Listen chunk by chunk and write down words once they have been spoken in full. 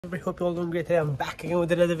I hope you all doing great today. I'm back again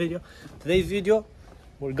with another video. Today's video,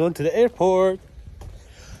 we're going to the airport.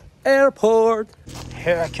 Here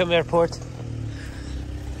I come, airport.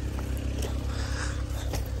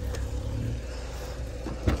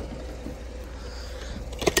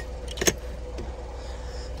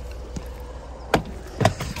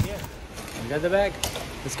 Yeah, I got the bag.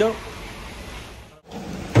 Let's go.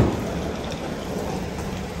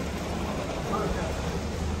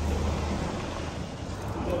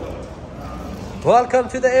 Welcome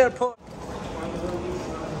to the airport.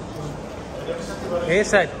 Hey,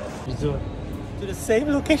 side. To the same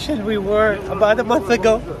location we were about a month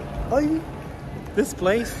ago. Oh, this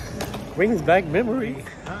place brings back memories.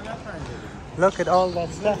 Look at all that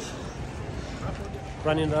stuff.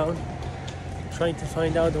 Running around, trying to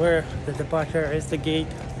find out where the departure is, the gate.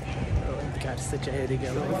 Oh God, such a headache. We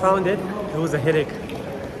found it. It was a headache.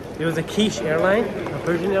 It was a quiche airline, a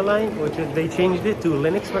Persian airline, which is, they changed it to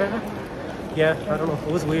Linux, whatever. Yeah, I don't know.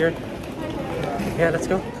 It was weird. Yeah, let's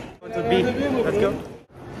go. To B. Let's go.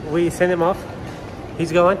 We send him off.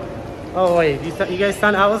 He's going. Oh wait, you guys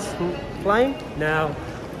thought I was flying? No.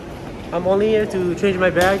 I'm only here to change my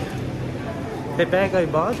bag. The bag I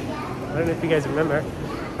bought. I don't know if you guys remember.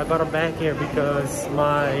 I bought a bag here because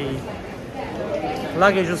my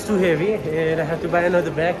luggage was too heavy and I had to buy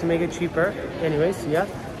another bag to make it cheaper. Anyways, yeah.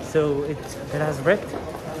 So it has ripped.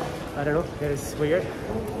 I don't know. It's weird.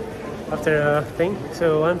 After a thing,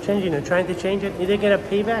 so I'm changing it, trying to change it, either get a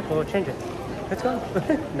payback or change it. Let's go.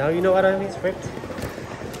 Now you know what I mean, script.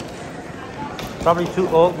 Probably too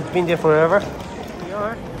old, it's been there forever. We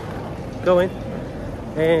are going,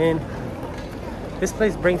 and this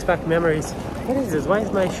place brings back memories. What is this? Why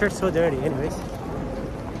is my shirt so dirty? Anyways,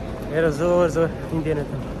 I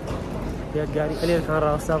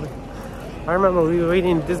remember we were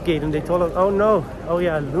waiting at this gate and they told us, oh no, oh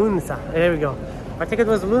yeah, Lunsa. There we go. Our ticket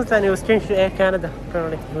was Lunsa and it was changed to Air Canada.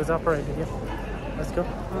 Apparently, it was operated. Yeah, let's go.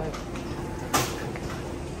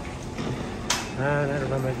 I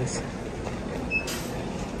remember this.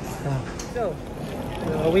 So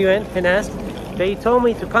we went and asked. They told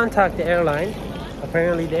me to contact the airline.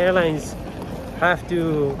 Apparently, the airlines have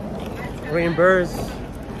to reimburse,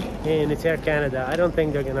 and it's Air Canada. I don't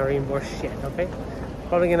think they're gonna reimburse shit. Okay,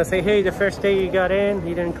 probably gonna say, hey, the first day you got in,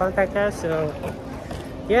 you didn't contact us, so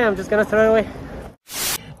yeah, I'm just gonna throw it away.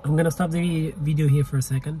 I'm gonna stop the video here for a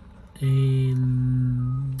second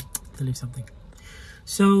and tell you something.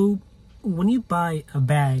 So when you buy a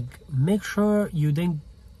bag, make sure you then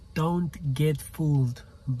don't get fooled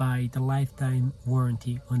by the lifetime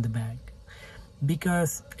warranty on the bag,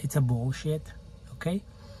 because it's a bullshit. Okay,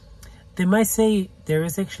 they might say there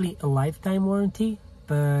is actually a lifetime warranty,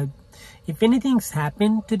 but if anything's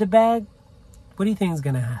happened to the bag, what do you think is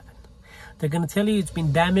gonna happen? They're gonna tell you it's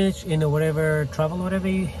been damaged in whatever travel, whatever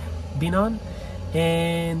you've been on,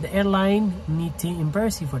 and the airline need to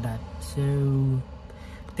reimburse you for that. So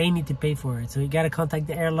they need to pay for it. So you gotta contact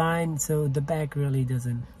the airline. So the bag really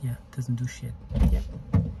doesn't do shit. Yeah,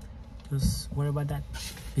 just worry about that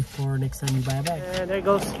before next time you buy a bag. And there it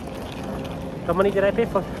goes. How money did I pay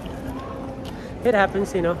for? It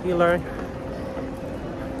happens, you know. You learn.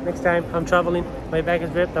 Next time I'm traveling, my bag is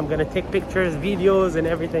ripped, I'm gonna take pictures, videos, and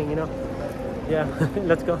everything, you know. Yeah,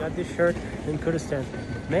 let's go. Got this shirt in Kurdistan.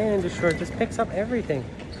 Man, this shirt just picks up everything.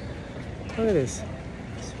 Look at this.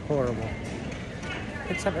 It's horrible.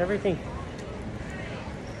 Picks up everything.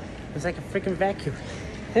 It's like a freaking vacuum.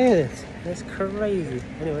 Look at this. That's crazy.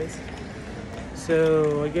 Anyways,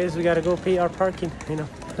 so I guess we gotta go pay our parking, you know,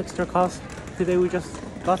 extra cost. Today we just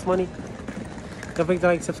lost money. Don't forget to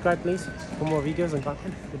like, subscribe please for more videos and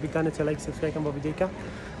content. If you can't like, subscribe and video ka.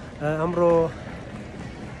 Amro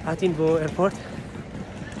atin bo airport.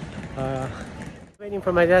 Waiting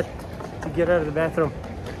for my dad to get out of the bathroom.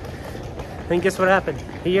 And guess what happened?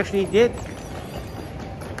 He actually did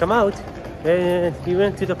come out and he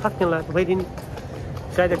went to the parking lot waiting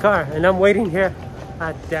inside the car, and I'm waiting here.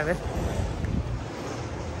 Ah, damn it.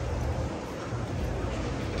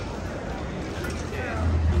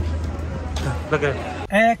 Look at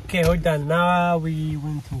it. Okay, we're done. Now we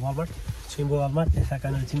went to Walmart. Timbo Walmart.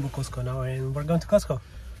 Timbo Costco now, and we're going to Costco.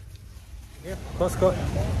 Yeah, Costco.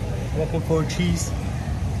 Looking for cheese.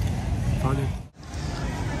 Found it.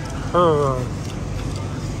 Oh,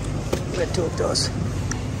 we got two of those.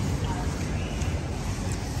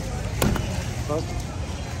 Well,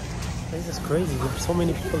 this is crazy. There's so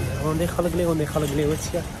many people there.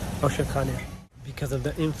 Because of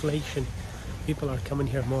the inflation, people are coming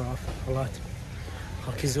here more often, a lot.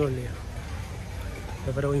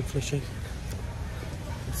 Inflation.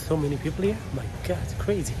 There's so many people here. My God, it's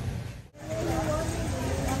crazy.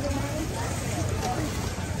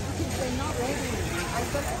 not ready. I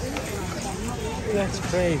just ate one, but I'm not ready. That's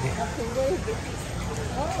crazy. Okay, wait.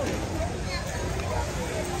 Oh.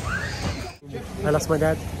 I lost my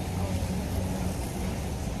dad.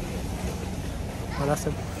 I lost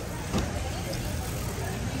him.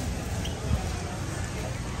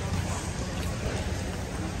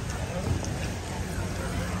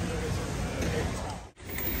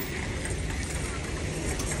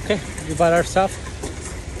 Okay, we bought our stuff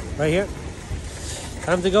right here.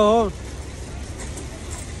 Time to go home.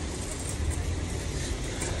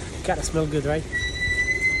 Gotta smell good, right?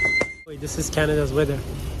 Wait, this is Canada's weather.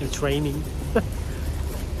 It's raining.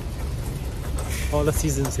 All the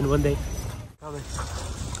seasons in one day. Coming.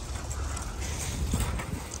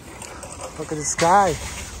 Look at the sky.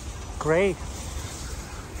 Great.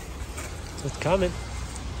 It's coming.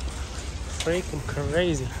 Freaking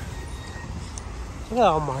crazy.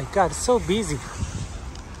 Oh my god, it's so busy.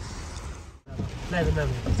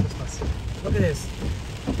 Look at this.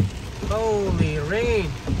 Holy rain.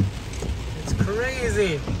 It's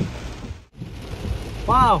crazy.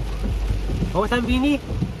 Wow. What I'm Bini?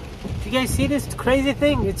 Do you guys see this crazy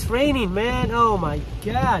thing? It's raining, man. Oh my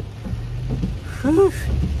god. Whew.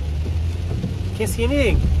 Can't see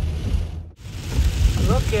anything.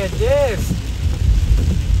 Look at this.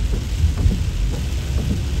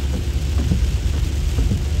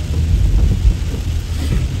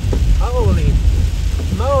 Holy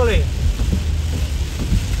moly.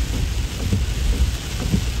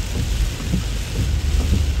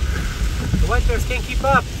 The white bears can't keep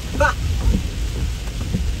up. Ha!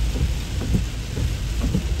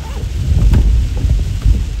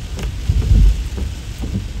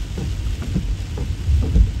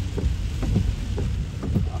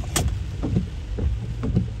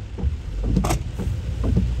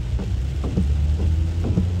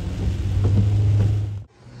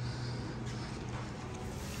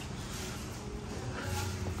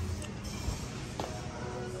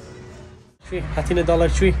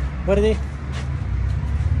 $100 tree. What are they?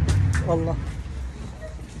 Allah.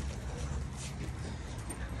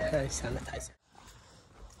 Sanitizer.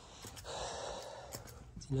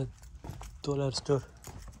 $1 store.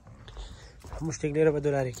 مش تقدر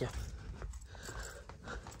 $1 كيا.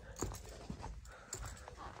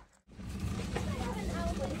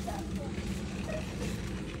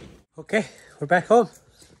 Okay, we're back home.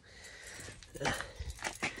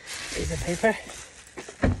 Here's the paper.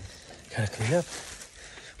 Gotta clean up.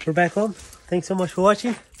 We're back home. Thanks so much for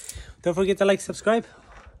watching. Don't forget to like, subscribe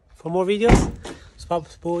for more videos.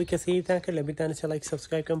 Like,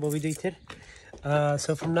 subscribe, so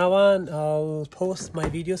from now on, I'll post my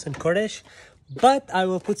videos in Kurdish, but I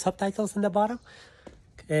will put subtitles in the bottom.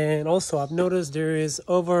 And also, I've noticed there is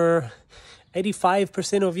over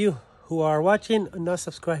 85% of you who are watching and not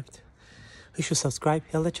subscribed. You should subscribe.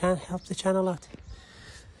 Help the channel out.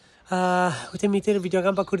 وتميتين الفيديو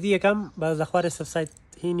كم بكردية كم بعد الأخبار السبسايت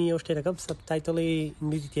هني وش كده كم سبتايتلي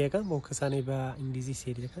إنجليزي تيجا كم وكساني بإنجليزي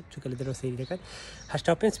سيري دكان شو كله درو سيري دكان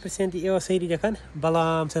 #5% إيو سيري دكان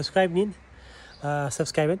بلا سبسكرايب نين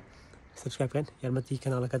سبسكرايب كان يرمتي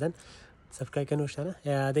كنال كدن سبسكرايب كان وش أنا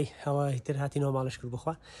يا دي هوا هتر هاتين هو معلش كل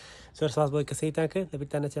بخوا سور صاص بوي كسيت كان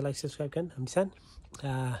لبيت أنا لايك سبسكرايب كان همسان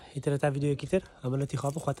هتر تا فيديو كتير عملتي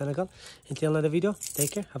خابو خواتنا قال انت يلا ده فيديو take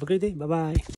care have a great day bye bye